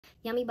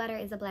Yummy Butter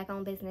is a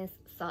Black-owned business.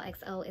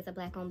 Salt.xo is a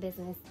Black-owned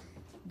business.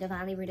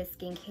 Divinely Rooted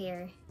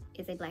Skincare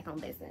is a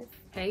Black-owned business.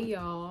 Hey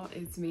y'all,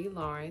 it's me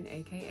Lauren,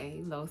 aka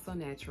Low So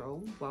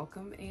Natural.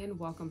 Welcome and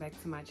welcome back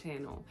to my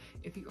channel.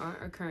 If you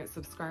aren't a current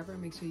subscriber,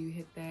 make sure you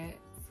hit that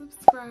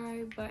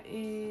subscribe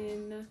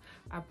button.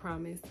 I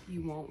promise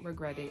you won't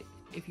regret it.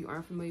 If you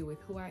aren't familiar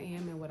with who I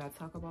am and what I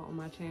talk about on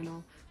my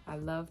channel, I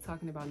love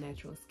talking about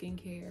natural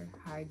skincare,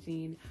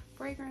 hygiene,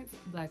 fragrance,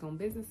 Black-owned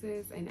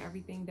businesses, and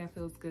everything that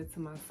feels good to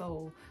my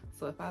soul.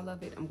 So if I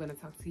love it, I'm gonna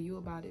talk to you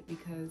about it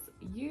because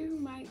you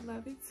might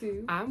love it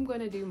too. I'm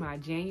gonna do my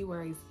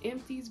January's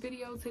Empties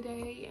video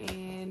today,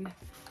 and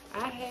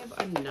I have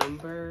a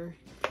number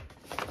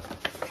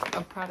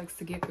of products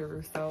to get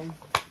through, so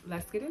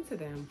let's get into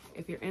them.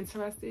 If you're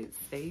interested,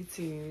 stay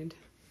tuned.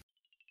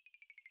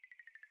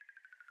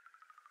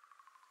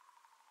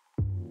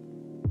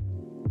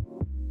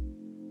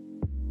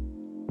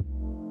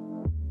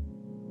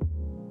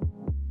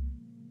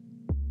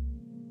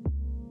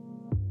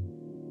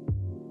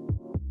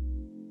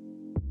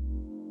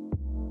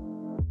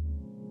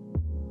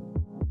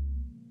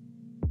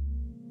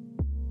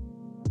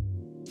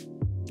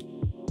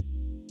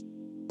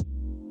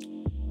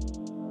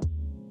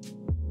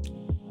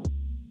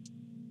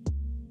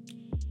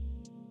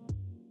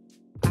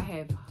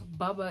 Have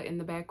Bubba in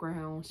the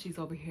background. She's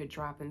over here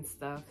dropping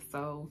stuff,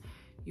 so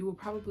you will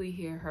probably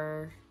hear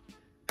her,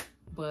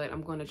 but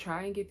I'm going to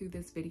try and get through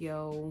this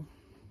video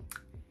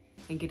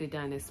and get it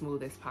done as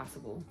smooth as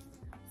possible.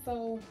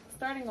 So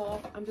starting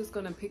off, I'm just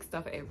going to pick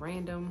stuff at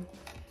random.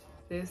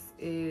 This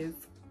is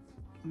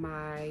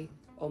my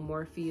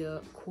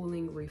Omorphia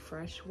Cooling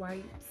Refresh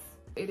Wipes.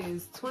 It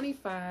is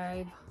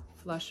 25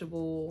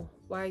 flushable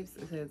wipes.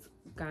 It says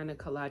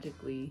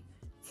gynecologically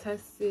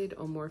tested.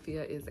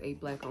 Omorphia is a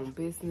Black-owned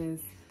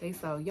business. They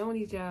sell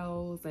yoni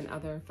gels and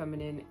other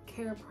feminine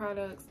care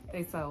products.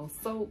 They sell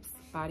soaps,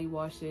 body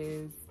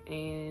washes,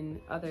 and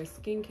other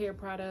skincare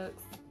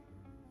products.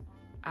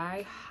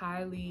 I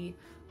highly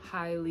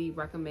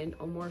recommend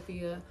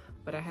Omorphia,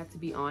 but I have to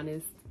be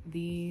honest,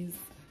 these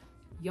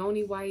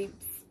yoni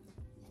wipes,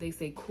 they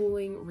say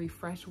cooling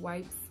refresh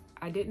wipes.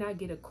 I did not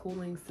get a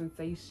cooling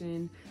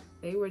sensation.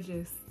 They were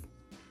just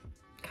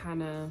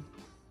kind of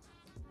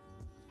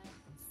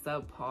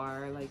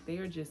subpar. Like, they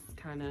are just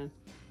kind of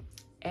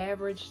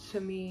average to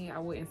me. I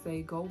wouldn't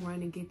say go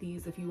run and get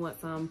these if you want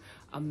some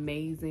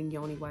amazing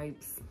yoni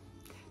wipes.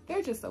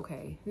 They're just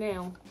okay.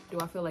 Now, do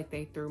I feel like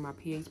they threw my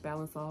pH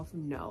balance off?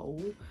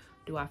 No.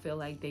 Do I feel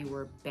like they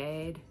were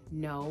bad?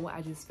 No.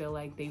 I just feel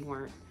like they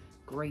weren't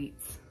great.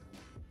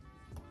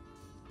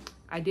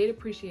 I did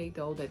appreciate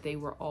though that they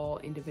were all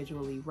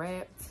individually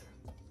wrapped.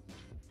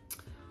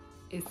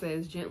 It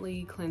says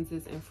gently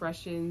cleanses and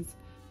freshens.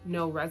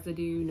 No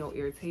residue, no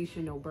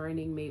irritation, no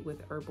burning, made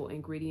with herbal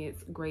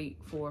ingredients. Great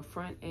for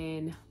front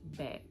and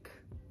back.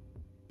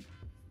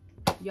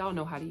 Y'all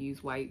know how to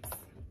use wipes.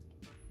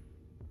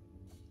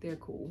 They're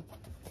cool.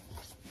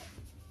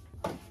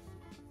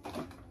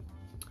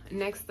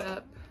 Next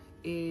up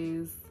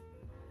is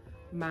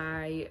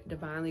my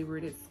Divinely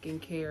Rooted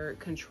Skincare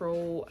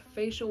Control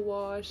Facial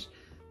Wash.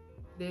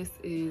 This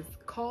is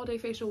called a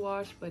facial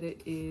wash, but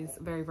it is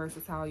very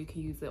versatile. You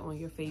can use it on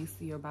your face,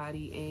 your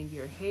body, and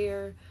your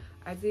hair.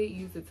 I did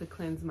use it to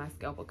cleanse my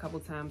scalp a couple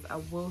times. I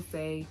will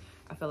say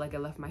I feel like I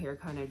left my hair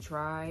kind of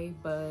dry,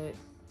 but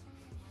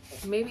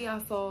maybe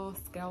I saw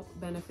scalp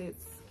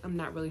benefits. I'm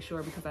not really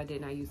sure because I did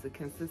not use it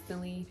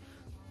consistently.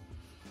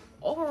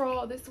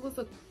 Overall, this was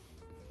a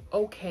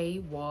okay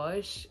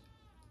wash.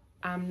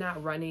 I'm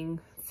not running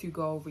to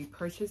go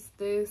repurchase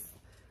this.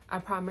 I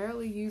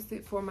primarily used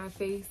it for my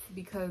face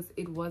because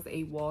it was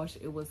a wash.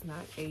 It was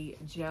not a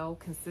gel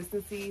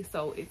consistency,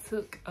 so it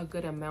took a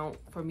good amount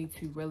for me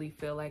to really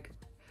feel like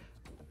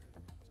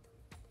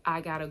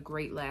I got a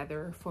great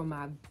lather for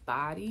my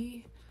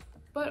body.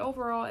 But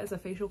overall, as a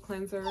facial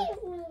cleanser,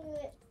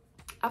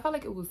 I felt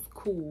like it was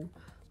cool,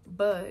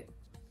 but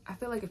I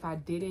feel like if I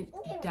didn't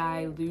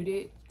dilute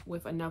it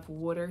with enough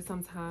water,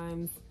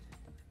 sometimes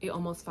it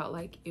almost felt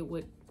like it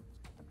would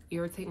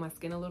irritate my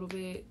skin a little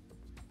bit.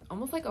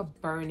 Almost like a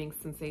burning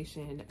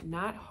sensation.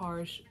 Not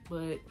harsh,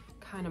 but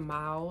kind of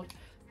mild.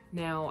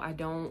 Now, I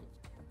don't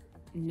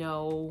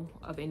know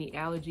of any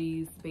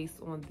allergies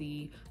based on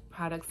the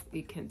products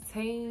it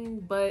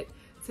contained, but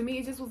to me,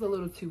 it just was a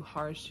little too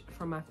harsh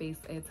for my face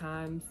at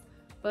times.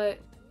 But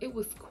it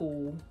was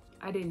cool.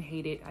 I didn't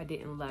hate it. I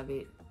didn't love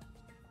it.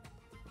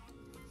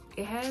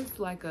 It has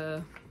like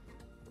an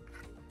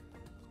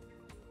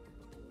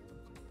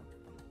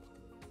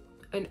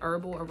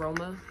herbal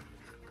aroma.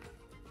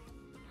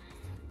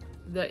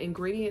 The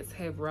ingredients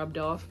have rubbed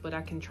off, but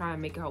I can try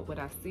and make out what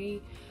I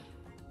see.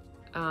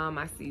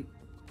 I see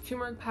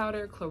turmeric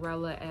powder,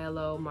 chlorella,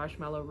 aloe,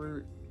 marshmallow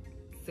root,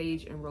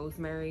 sage, and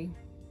rosemary.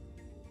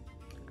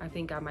 I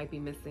think I might be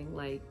missing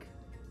like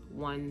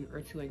 1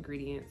 or 2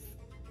 ingredients,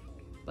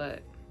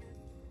 but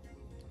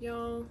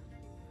y'all,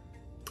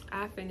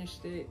 I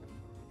finished it.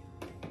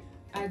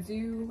 I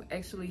do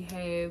actually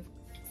have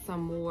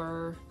some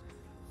more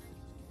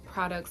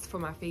products for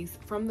my face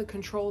from the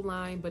Control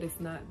line, but it's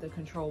not the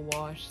Control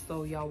wash,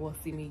 so y'all will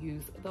see me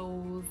use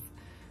those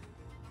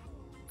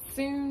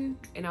soon,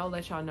 and I'll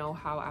let y'all know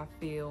how I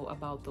feel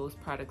about those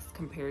products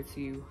compared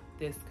to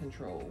this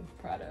Control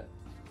product.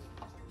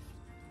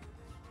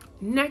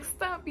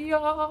 Next up,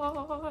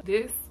 y'all,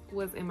 this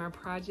was in my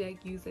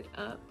project Use It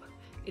Up.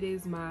 It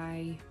is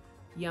my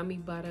Yummy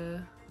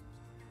Butter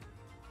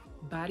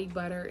body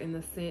butter in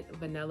the scent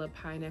vanilla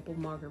pineapple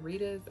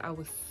margaritas. I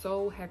was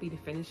so happy to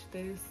finish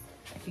this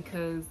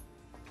because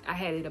I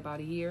had it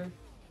about a year.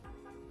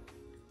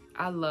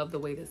 I love the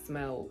way this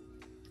smelled.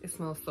 It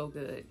smells so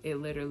good. It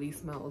literally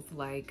smells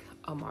like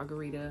a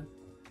margarita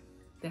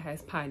that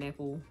has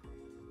pineapple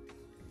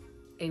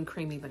and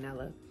creamy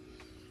vanilla.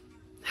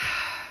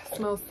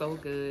 Smells so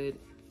good.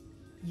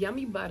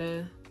 Yummy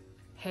Butter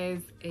has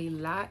a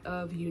lot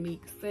of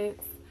unique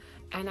scents,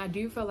 and I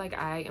do feel like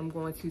I am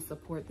going to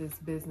support this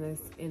business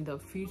in the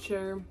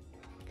future,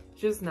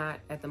 just not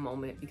at the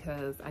moment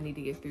because I need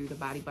to get through the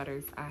body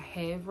butters I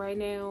have right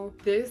now.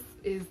 This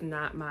is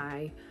not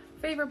my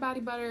favorite body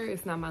butter.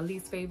 It's not my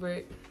least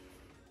favorite.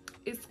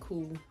 It's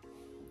cool.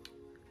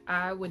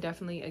 I would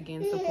definitely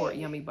again support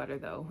Yummy Butter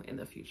though in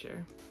the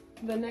future.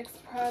 The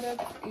next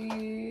product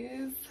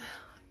is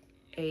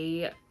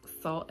a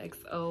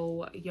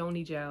Salt.xo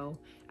Yoni Gel.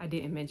 I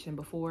didn't mention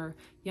before,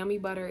 Yummy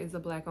Butter is a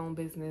Black-owned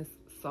business.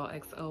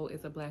 Salt.xo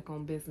is a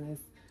Black-owned business.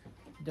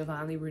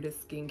 Divinely Rooted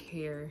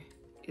Skincare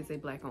is a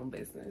Black-owned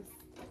business.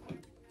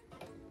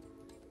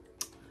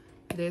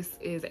 This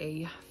is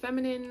a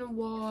feminine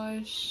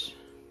wash.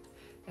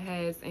 It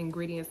has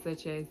ingredients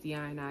such as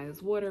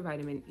deionized water,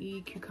 vitamin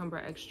E, cucumber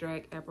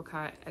extract,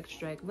 apricot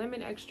extract,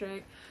 lemon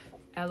extract,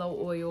 aloe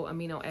oil,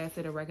 amino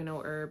acid,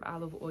 oregano herb,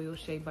 olive oil,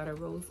 shea butter,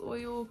 rose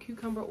oil,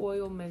 cucumber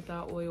oil,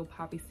 menthol oil,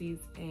 poppy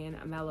seeds, and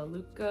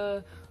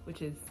melaleuca,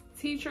 which is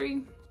tea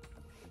tree.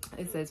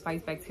 It says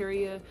fights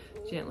bacteria,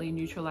 gently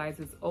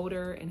neutralizes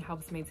odor, and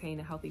helps maintain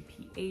a healthy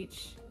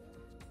pH.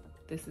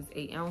 This is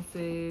 8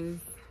 ounces.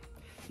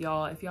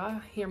 Y'all, if y'all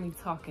hear me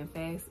talking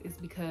fast, it's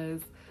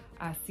because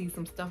I see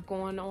some stuff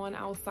going on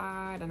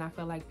outside and I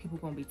feel like people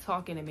gonna be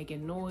talking and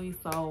making noise,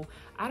 so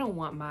I don't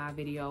want my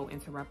video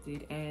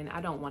interrupted and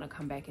I don't want to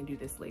come back and do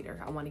this later.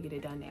 I want to get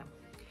it done now.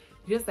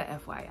 Just a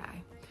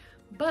FYI.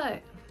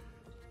 But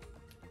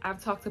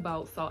I've talked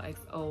about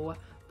Salt.xo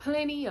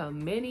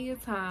many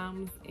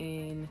times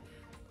in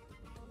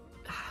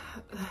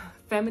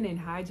feminine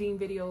hygiene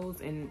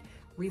videos and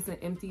recent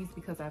empties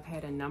because I've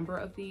had a number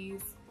of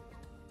these.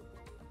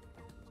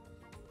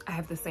 I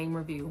have the same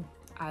review.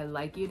 I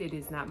like it. It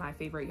is not my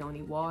favorite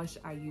yoni wash.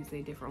 I use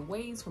it different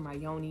ways for my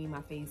yoni,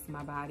 my face,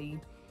 my body.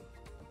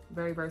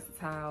 Very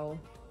versatile.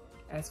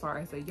 As far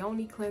as a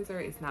yoni cleanser,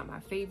 it's not my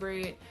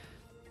favorite.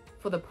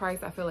 For the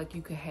price, I feel like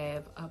you could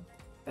have a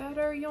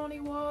better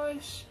yoni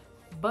wash,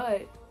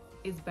 but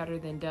it's better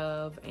than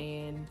Dove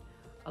and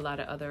a lot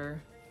of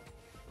other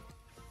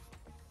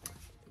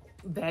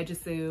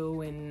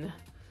Vagisil and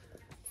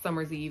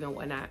Summer's Eve and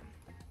whatnot.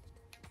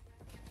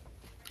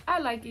 I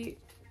like it.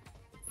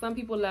 Some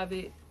people love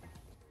it.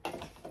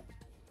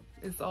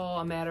 It's all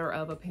a matter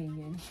of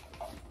opinion.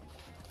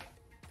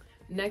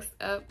 Next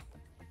up,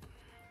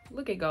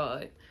 look at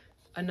God.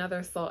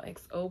 Another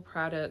Salt.xo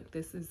product.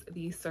 This is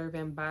the Serve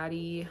and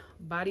Body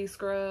Body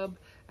Scrub.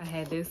 I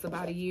had this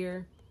about a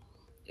year.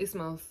 It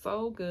smells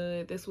so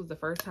good. This was the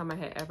first time I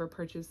had ever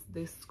purchased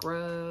this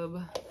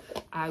scrub.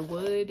 I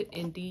would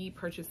indeed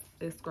purchase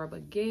this scrub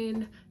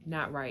again.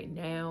 Not right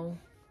now,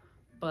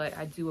 but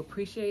I do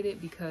appreciate it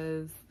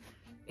because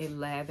it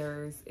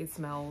lathers. It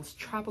smells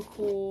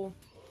tropical.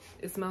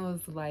 It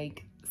smells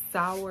like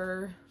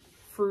sour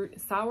fruit.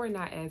 Sour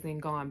not as in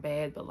gone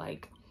bad, but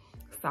like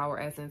sour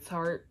as in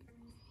tart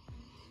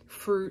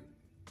fruit.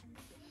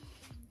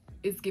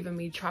 It's giving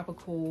me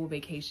tropical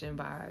vacation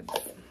vibes.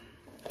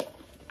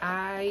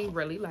 I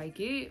really like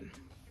it.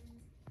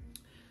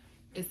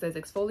 It says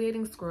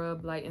exfoliating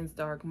scrub, lightens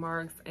dark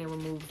marks and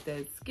removes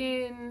dead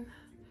skin.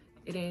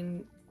 It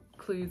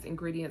includes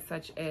ingredients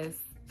such as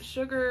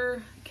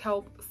sugar,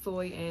 kelp,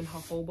 soy, and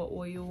jojoba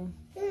oil.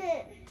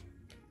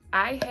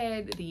 I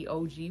had the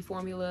OG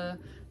formula.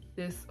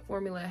 This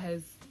formula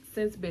has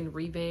since been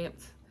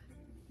revamped,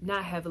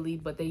 not heavily,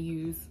 but they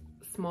use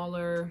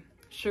smaller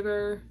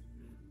sugar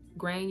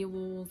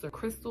granules or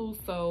crystals,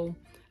 so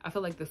I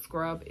feel like the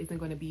scrub isn't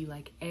going to be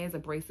like as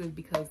abrasive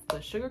because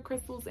the sugar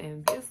crystals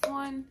in this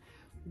one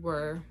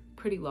were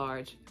pretty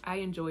large. I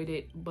enjoyed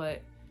it,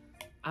 but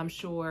I'm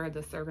sure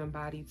the Serve and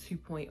Body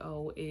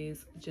 2.0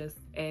 is just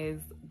as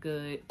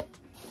good.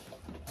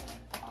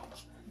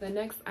 The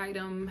next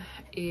item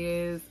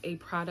is a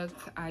product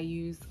I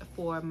use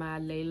for my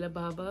Layla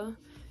Baba.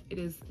 It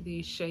is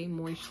the Shea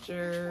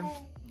Moisture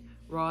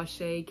Raw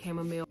Shea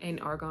Chamomile and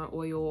Argan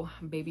Oil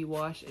Baby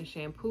Wash and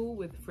Shampoo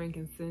with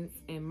frankincense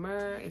and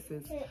myrrh. It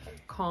says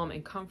calm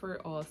and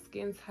comfort all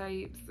skin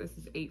types. This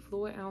is 8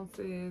 fluid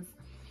ounces.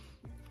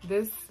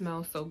 This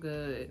smells so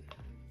good.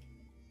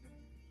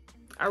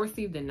 I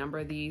received a number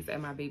of these at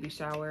my baby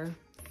shower.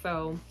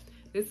 So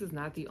this is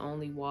not the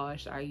only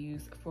wash I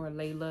use for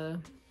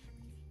Layla,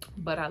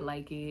 but I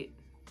like it.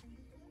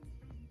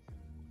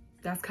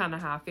 that's kind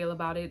of how I feel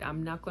about it.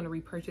 I'm not going to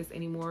repurchase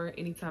anymore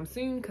anytime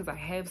soon because I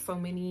have so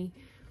many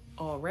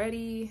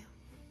already.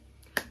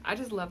 I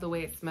just love the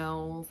way it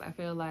smells. I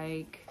feel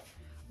like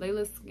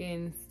Layla's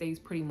skin stays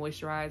pretty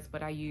moisturized,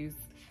 but I use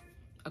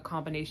a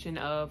combination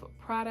of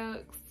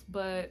products,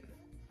 but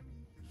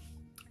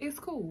it's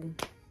cool.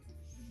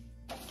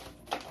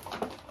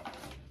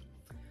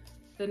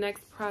 The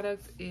next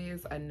product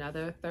is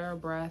another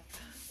TheraBreath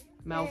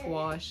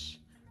mouthwash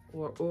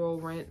or oral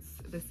rinse.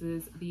 This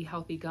is the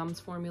Healthy Gums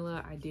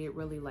formula. I did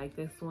really like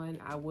this one.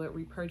 I would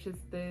repurchase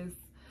this.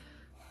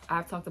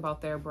 I've talked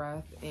about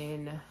TheraBreath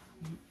in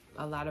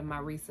a lot of my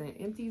recent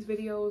Empties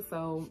videos,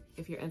 so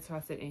if you're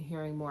interested in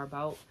hearing more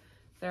about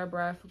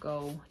TheraBreath,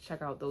 go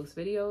check out those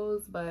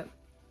videos. But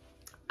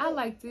I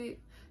liked it.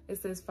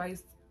 It says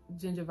fights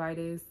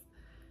gingivitis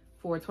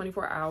for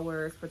 24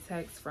 hours,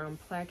 protects from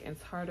plaque and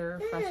tartar,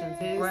 freshens.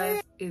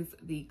 This is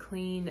the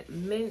clean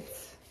mint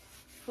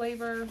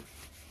flavor.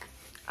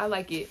 I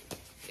like it.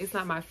 It's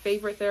not my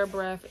favorite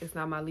TheraBreath. It's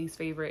not my least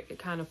favorite. It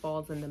kind of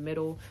falls in the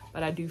middle,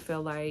 but I do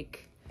feel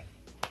like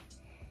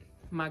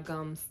my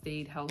gums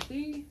stayed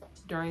healthy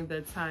during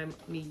the time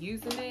of me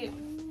using it.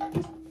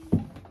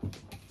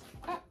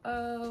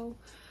 Uh-oh.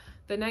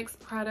 The next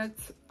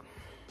product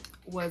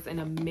was an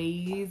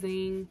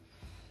amazing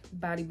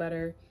body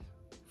butter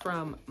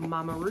from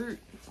Mama Root.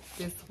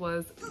 This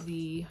was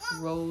the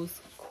Rose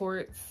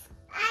Quartz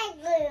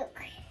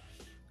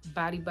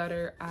body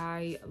butter.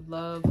 I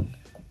love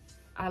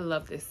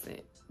this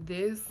scent.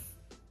 This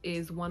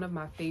is one of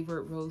my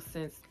favorite rose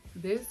scents.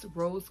 This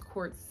Rose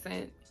Quartz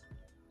scent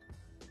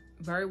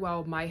very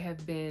well might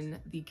have been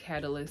the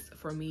catalyst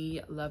for me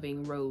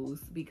loving rose,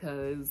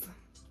 because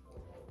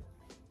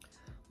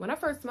when I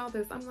first smelled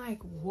this, I'm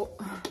like, what?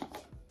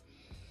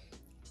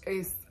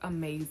 It's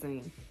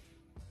amazing.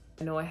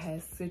 I know it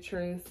has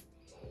citrus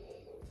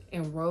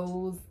and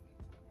rose.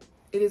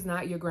 It is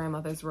not your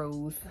grandmother's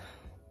rose.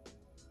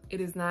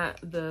 It is not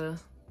the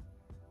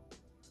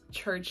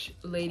church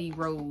lady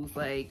rose.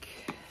 Like,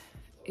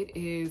 it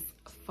is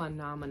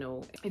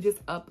phenomenal. It just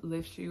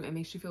uplifts you and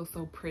makes you feel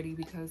so pretty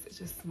because it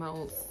just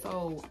smells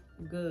so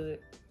good.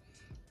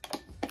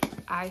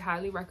 I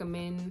highly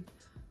recommend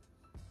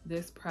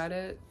this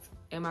product.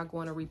 Am I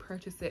going to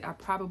repurchase it? I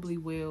probably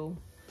will.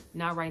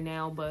 Not right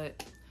now,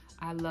 but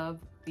I love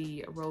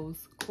the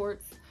Rose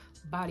Quartz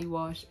body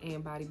wash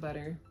and body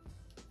butter.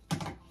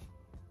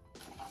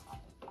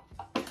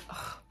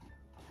 Ugh.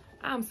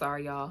 I'm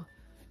sorry, y'all.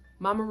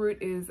 Mama Root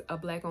is a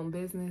Black-owned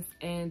business,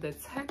 and the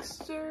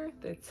texture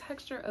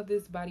of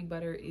this body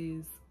butter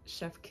is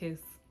chef kiss.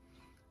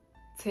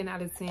 10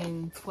 out of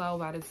 10,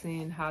 12 out of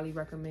 10, highly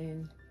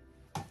recommend.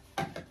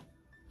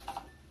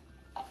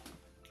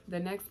 The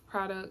next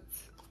product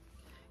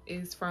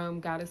is from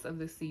Goddess of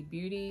the Sea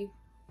Beauty.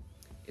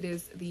 It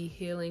is the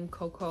Healing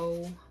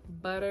Cocoa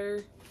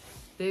Butter.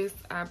 This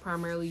I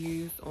primarily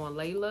used on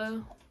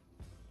Layla.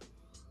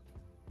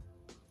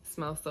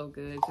 Smells so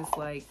good, just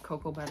like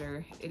cocoa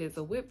butter. It is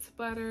a whipped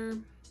butter.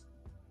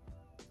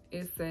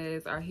 It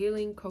says our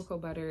healing cocoa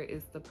butter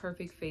is the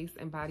perfect face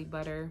and body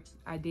butter.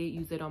 I did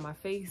use it on my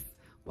face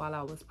while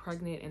I was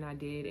pregnant and I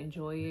did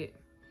enjoy it.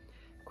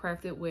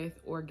 Crafted with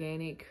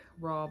organic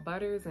raw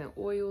butters and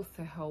oils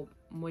to help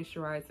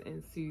moisturize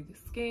and soothe the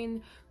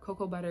skin.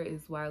 Cocoa butter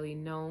is widely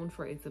known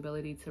for its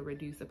ability to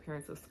reduce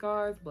appearance of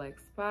scars, black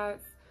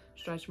spots,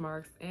 stretch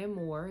marks, and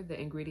more. The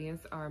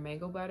ingredients are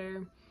mango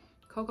butter,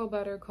 cocoa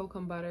butter, cocoa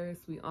butter,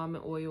 sweet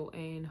almond oil,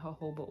 and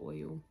jojoba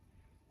oil.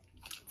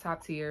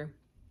 Top tier.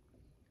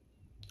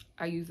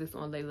 I use this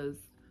on Layla's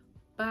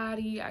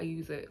body. I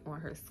use it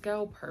on her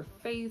scalp, her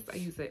face. I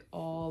use it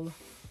all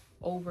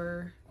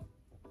over.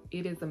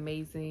 It is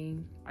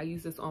amazing. I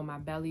use this on my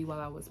belly while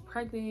I was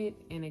pregnant.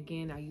 And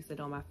again, I use it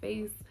on my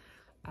face.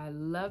 I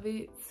love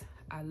it.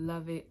 I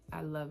love it.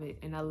 I love it.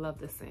 And I love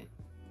the scent.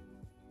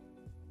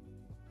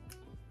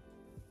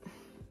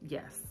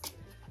 Yes.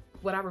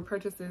 Would I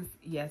repurchase this?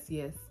 Yes,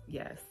 yes,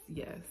 yes,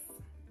 yes.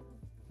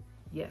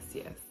 Yes,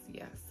 yes,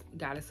 yes.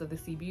 Goddess of the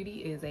Sea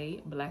Beauty is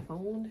a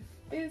Black-owned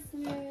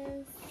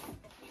business.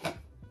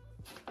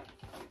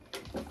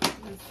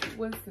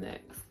 What's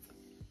next?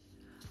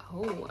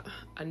 Oh,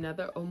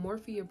 another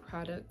Omorphia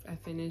product. I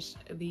finished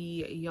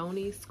the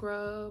Yoni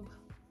Scrub.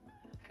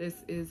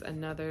 This is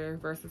another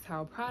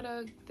versatile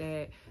product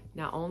that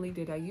not only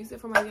did I use it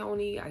for my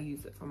yoni, I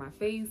use it for my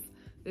face.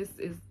 This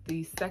is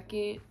the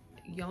second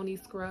Yoni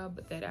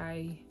Scrub that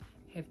I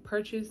have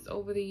purchased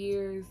over the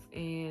years,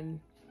 and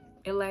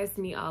it lasts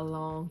me a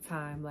long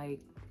time. Like,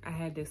 I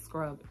had this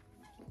scrub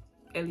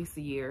at least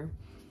a year.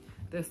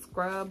 The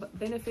scrub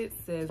benefits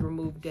says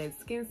remove dead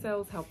skin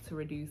cells, help to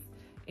reduce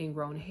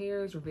ingrown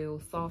hairs,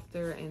 reveals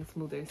softer and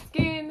smoother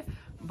skin,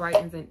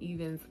 brightens and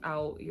evens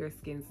out your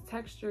skin's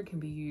texture, can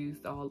be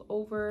used all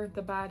over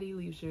the body,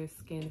 leaves your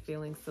skin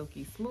feeling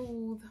silky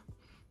smooth.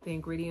 The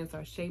ingredients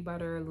are shea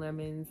butter,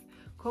 lemons,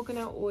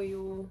 coconut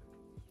oil,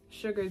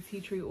 sugar,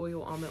 tea tree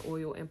oil, almond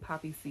oil, and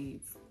poppy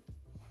seeds.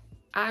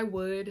 I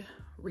would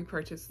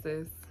repurchase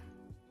this,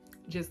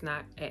 just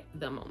not at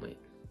the moment.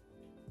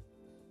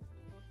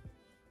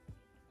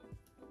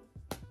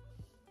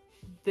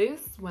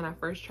 This, when I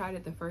first tried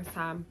it the first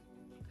time,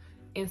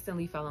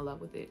 instantly fell in love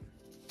with it.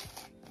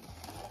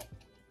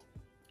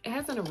 It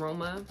has an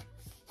aroma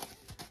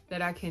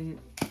that I can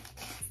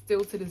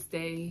still to this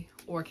day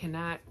or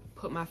cannot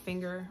put my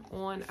finger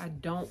on.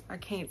 I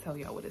can't tell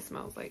y'all what it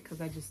smells like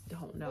because I just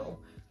don't know,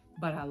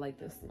 but I like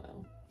the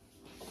smell.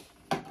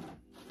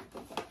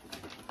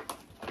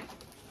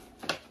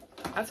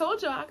 I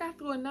told y'all I got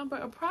through a number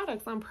of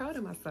products. I'm proud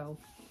of myself.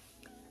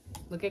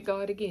 Look at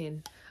God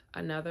again.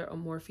 Another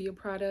Omorphia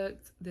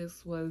product.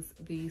 This was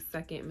the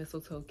second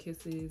Mistletoe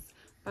Kisses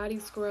body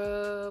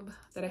scrub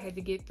that I had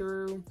to get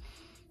through,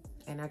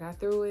 and I got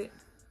through it.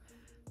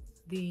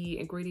 The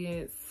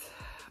ingredients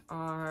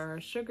are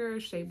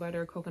sugar, shea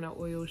butter, coconut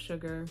oil,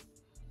 sugar.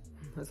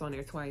 It's on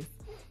there twice.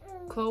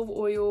 Clove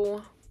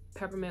oil,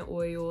 peppermint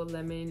oil,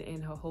 lemon,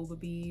 and jojoba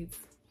beads.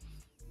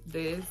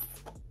 This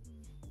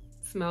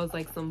smells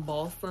like some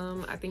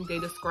balsam. I think they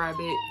describe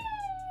it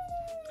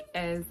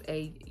as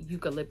a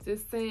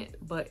eucalyptus scent,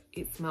 but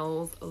it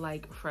smells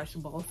like fresh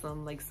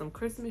balsam, like some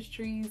Christmas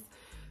trees.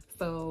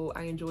 So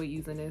I enjoy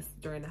using this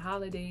during the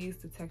holidays.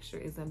 The texture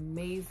is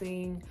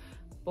amazing.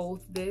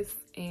 Both this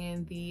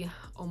and the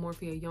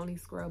Omorphia Yoni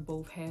Scrub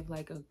both have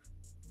like a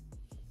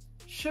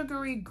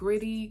sugary,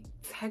 gritty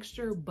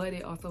texture, but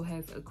it also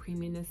has a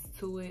creaminess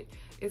to it.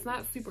 It's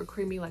not super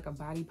creamy like a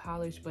body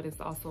polish, but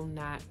it's also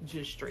not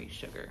just straight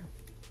sugar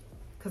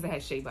because it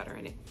has shea butter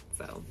in it.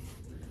 So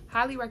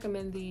highly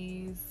recommend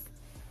these.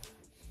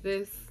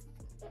 This,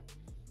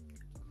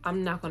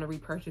 I'm not going to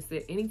repurchase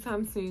it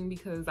anytime soon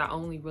because I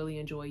only really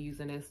enjoy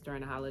using this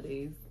during the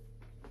holidays.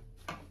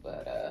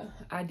 But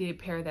I did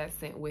pair that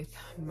scent with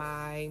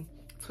my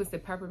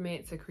Twisted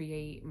Peppermint to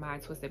create my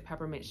Twisted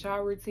Peppermint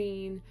shower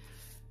routine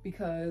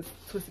because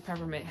Twisted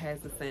Peppermint has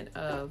the scent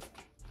of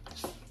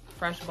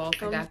fresh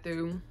balsam. I got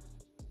through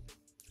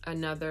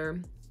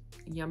another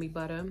Yummy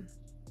Butter.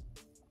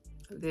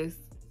 This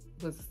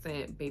was the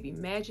scent Baby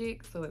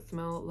Magic, so it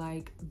smelled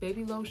like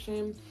baby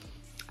lotion.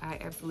 I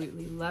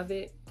absolutely love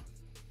it.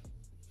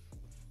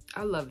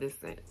 I love this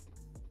scent.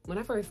 When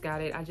I first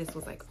got it, I just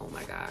was like, oh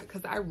my God,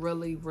 because I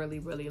really, really,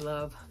 really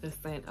love the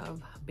scent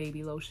of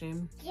baby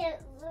lotion.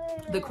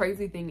 The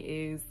crazy thing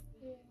is,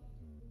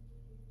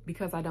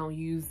 because I don't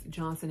use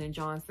Johnson &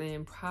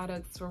 Johnson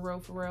products for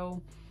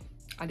real,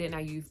 I did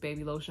not use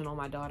baby lotion on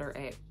my daughter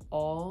at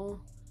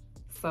all.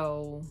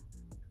 So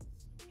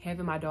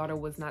having my daughter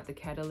was not the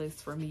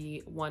catalyst for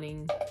me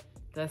wanting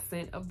the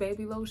scent of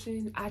baby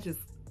lotion. I just,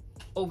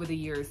 over the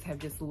years, have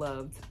just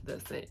loved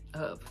the scent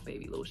of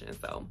baby lotion.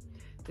 So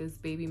this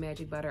Baby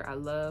Magic Butter I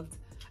loved.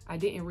 I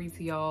didn't read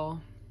to y'all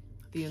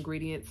the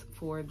ingredients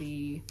for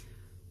the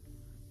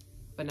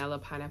vanilla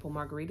pineapple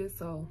margarita,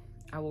 so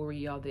I will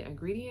read y'all the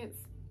ingredients.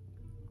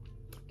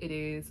 It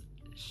is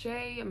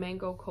Shea,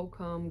 mango,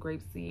 kokum,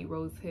 grapeseed,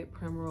 rosehip,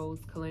 primrose,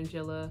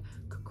 calendula,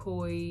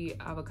 kukui,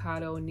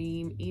 avocado,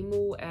 neem,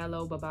 emu,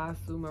 aloe,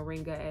 babasu,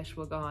 moringa,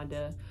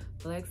 ashwagandha,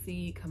 black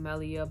seed,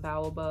 camellia,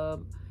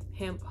 baobab,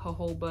 hemp,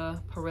 jojoba,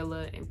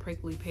 perilla, and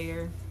prickly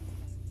pear.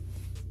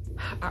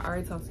 I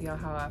already talked to y'all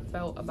how I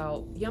felt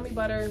about Yummy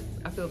Butter.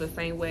 I feel the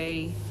same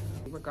way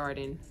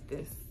regarding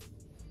this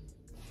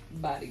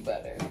body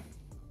butter.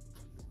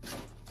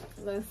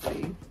 Let's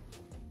see.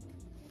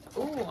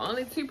 Ooh,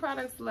 only 2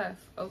 products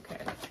left. Okay.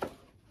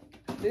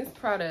 This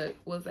product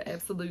was an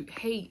absolute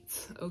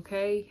hate,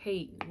 okay?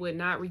 Hate. Would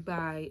not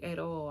rebuy at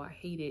all. I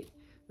hate it.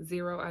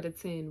 0 out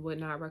of 10. Would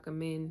not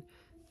recommend.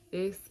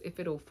 This, if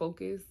it'll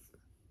focus,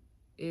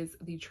 is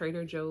the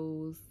Trader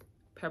Joe's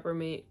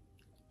Peppermint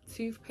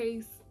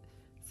Toothpaste.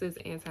 Says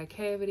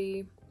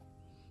anti-cavity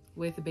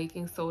with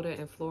baking soda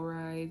and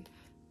fluoride.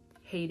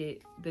 Hate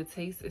it. The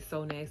taste is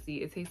so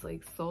nasty. It tastes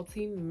like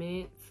salty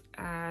mint.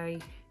 I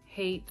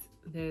hate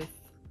this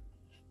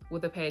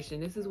with a passion.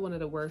 This is one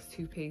of the worst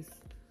toothpaste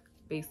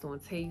based on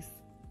taste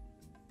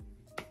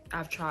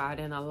I've tried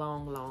in a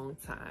long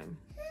time.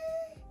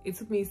 It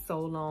took me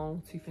so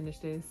long to finish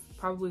this,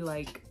 probably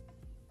like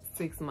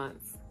 6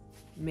 months,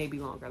 maybe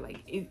longer. Like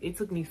it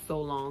took me so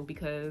long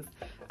because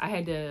I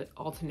had to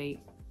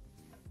alternate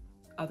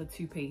other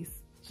toothpaste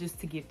just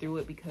to get through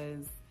it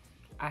because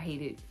I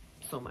hate it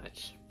so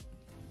much.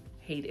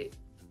 Hate it,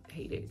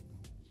 hate it,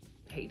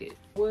 hate it.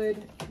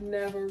 Would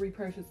never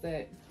repurchase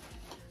that.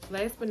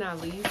 Last but not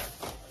least,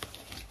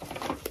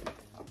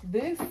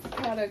 this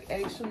product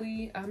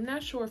actually, I'm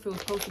not sure if it was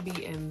supposed to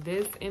be in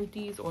this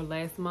Empties or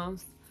last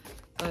month's,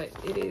 but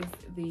it is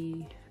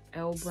the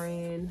L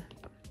brand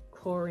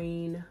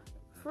chlorine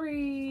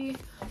free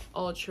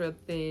ultra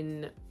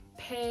thin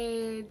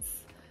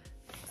pads.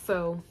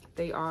 So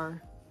they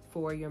are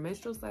for your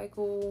menstrual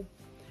cycle,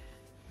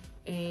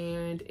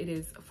 and it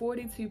is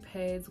 42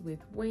 pads with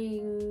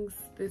wings.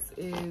 This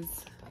is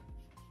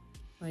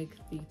like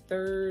the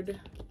 3rd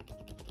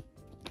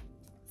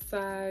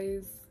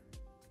size.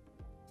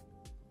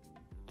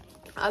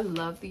 I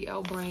love the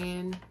L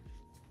brand.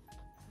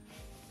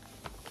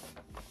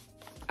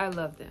 I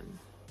love them.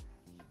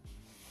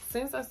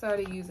 Since I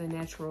started using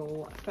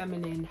natural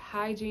feminine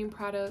hygiene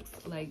products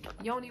like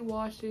yoni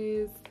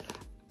washes,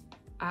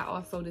 I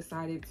also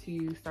decided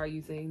to start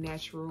using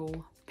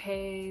natural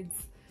pads.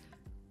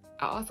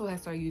 I also have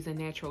started using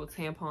natural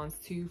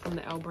tampons too from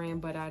the L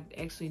brand, but I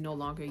actually no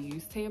longer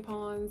use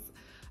tampons.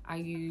 I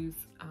use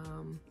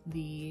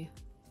the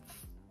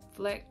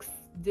Flex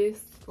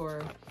disc,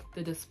 or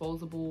the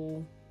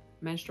disposable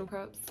menstrual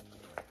cups.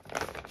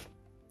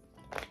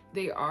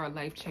 They are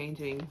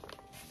life-changing.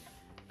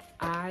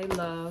 I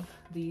love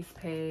these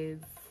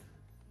pads.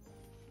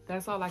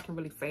 That's all I can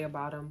really say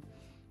about them.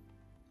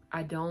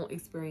 I don't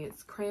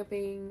experience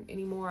cramping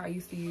anymore. I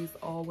used to use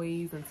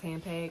Always and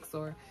Tampax,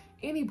 or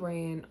any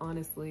brand,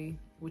 honestly,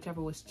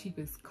 whichever was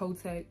cheapest,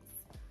 Kotex.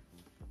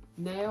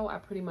 Now I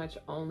pretty much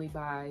only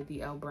buy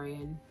the L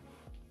brand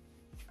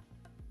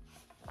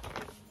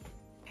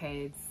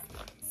pads.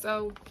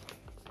 So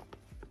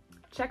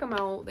check them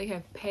out. They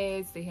have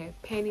pads, they have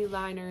panty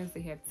liners,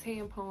 they have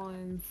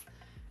tampons.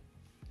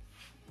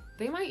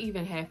 They might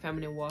even have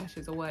feminine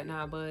washes or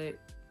whatnot, but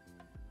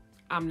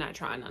I'm not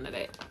trying none of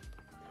that.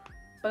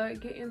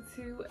 But get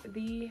into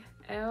the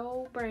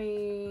L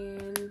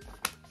brand.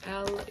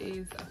 L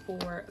is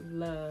for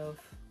love.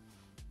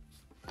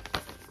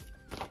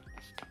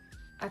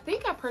 I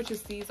think I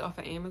purchased these off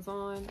of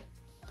Amazon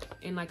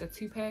in like a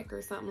 2-pack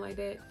or something like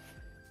that.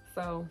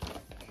 So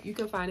you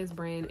can find this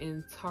brand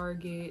in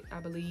Target,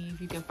 I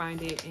believe. You can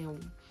find it in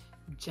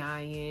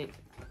Giant,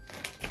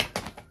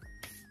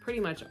 pretty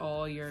much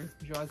all your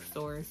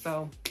drugstores.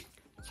 So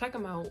check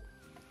them out.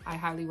 I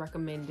highly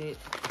recommend it.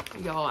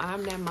 Y'all,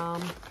 I'm that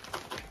mom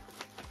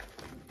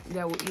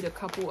that will eat a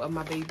couple of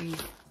my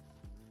baby's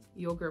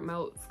yogurt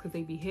melts because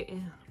they be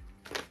hitting.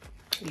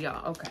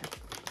 Y'all, okay.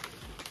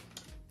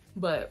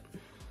 But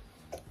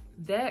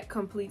that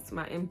completes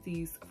my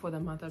empties for the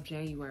month of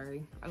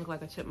January. I look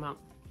like a chipmunk.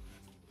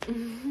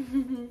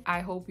 I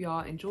hope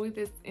y'all enjoyed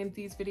this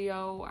empties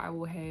video. I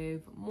will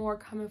have more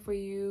coming for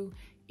you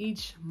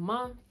each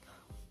month,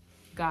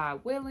 God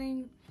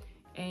willing.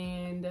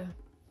 And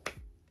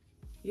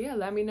yeah,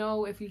 let me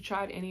know if you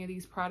tried any of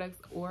these products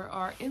or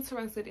are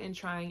interested in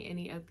trying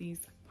any of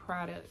these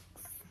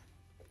products.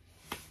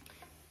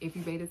 If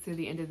you made it to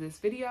the end of this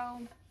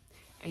video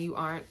and you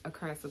aren't a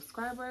current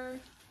subscriber,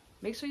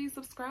 make sure you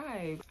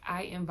subscribe.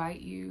 I invite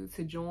you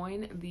to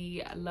join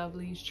the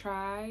Lovelies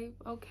tribe,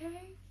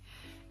 okay?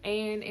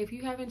 And if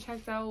you haven't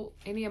checked out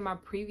any of my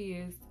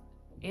previous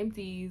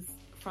empties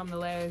from the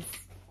last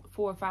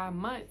 4 or 5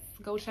 months,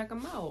 go check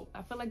them out.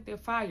 I feel like they're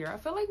fire. I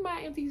feel like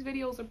my empties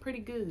videos are pretty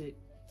good.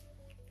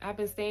 I've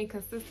been staying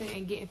consistent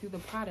and getting through the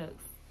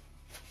products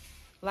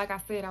like I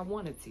said I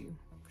wanted to.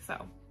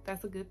 So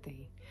that's a good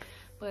thing.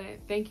 But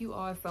thank you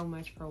all so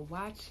much for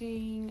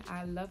watching.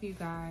 I love you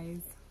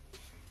guys.